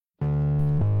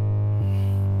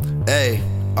A,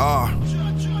 R,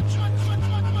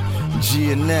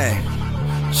 G and A.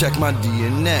 Check my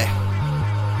DNA.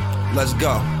 Let's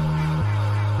go.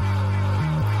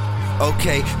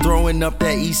 Okay, throwing up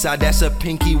that east side, that's a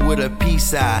pinky with a peace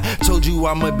side. Told you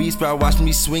I'm a beast, but watch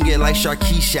me swing it like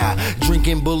Sharkeisha.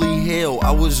 Drinking Bully Hill,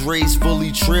 I was raised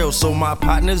fully trill, so my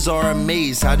partners are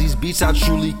amazed how these beats I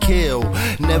truly kill.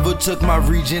 Never took my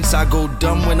regents, I go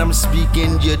dumb when I'm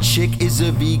speaking. Your chick is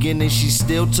a vegan and she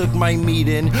still took my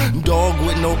meeting. Dog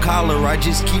with no collar, I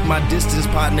just keep my distance,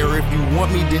 partner. If you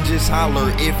want me, then just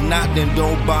holler. If not, then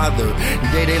don't bother.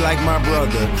 They like my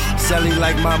brother, Sally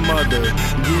like my mother,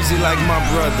 Greasy like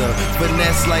my brother,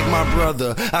 finesse like my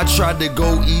brother. I tried to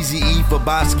go Easy-E for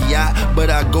Basquiat, but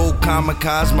I go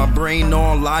kamikaze. My brain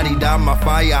on la-di-da, my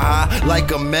fire high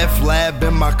like a meth lab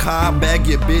in my car. Bag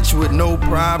your bitch with no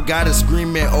pride. Gotta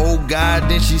screaming, oh God,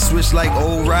 then she switched like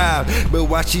old Rob. But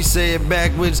why she say it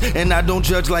backwards? And I don't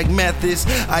judge like Mathis.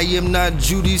 I am not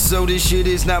Judy, so this shit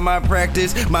is not my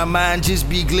practice. My mind just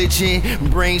be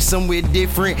glitching, brain somewhere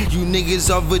different. You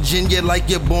niggas are Virginia like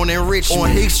you're born in Richmond. On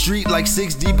Hicks Street like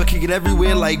 6 deep, I kick it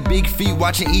everywhere like big feet.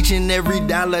 Watching each and every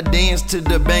dollar dance to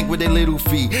the bank with their little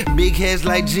feet. Big heads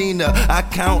like Gina, I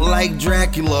count like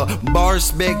Dracula. Bars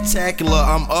spectacular,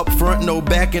 I'm up front, no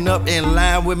backing up, in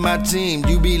line with my team.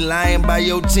 You be lying by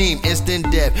your team,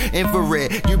 instant death,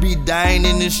 infrared. You be dying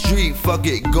in the street, fuck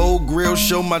it, gold grill,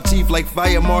 show my teeth like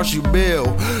Fire Marshal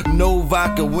Bill. No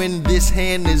vodka when this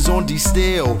hand is on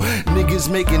de-still. Niggas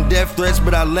making death threats,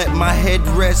 but I let my head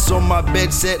rest on my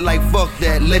bed set like fuck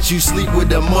that. Let you sleep with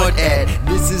the mud at.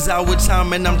 This is our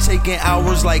time and I'm taking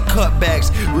hours like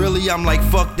cutbacks. Really I'm like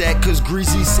fuck that, cause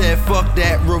Greasy said fuck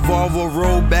that. Revolver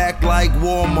roll back like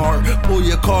Walmart, pull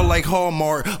your car like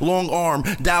Hallmark. Long arm,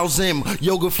 douse him,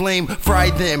 yoga flame, fry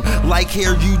them. Like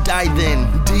hair you die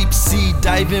then. Deep sea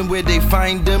diving where they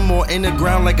find them, or in the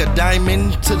ground like a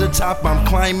diamond. To the top I'm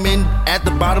climbing, at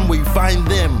the bottom where you find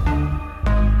them.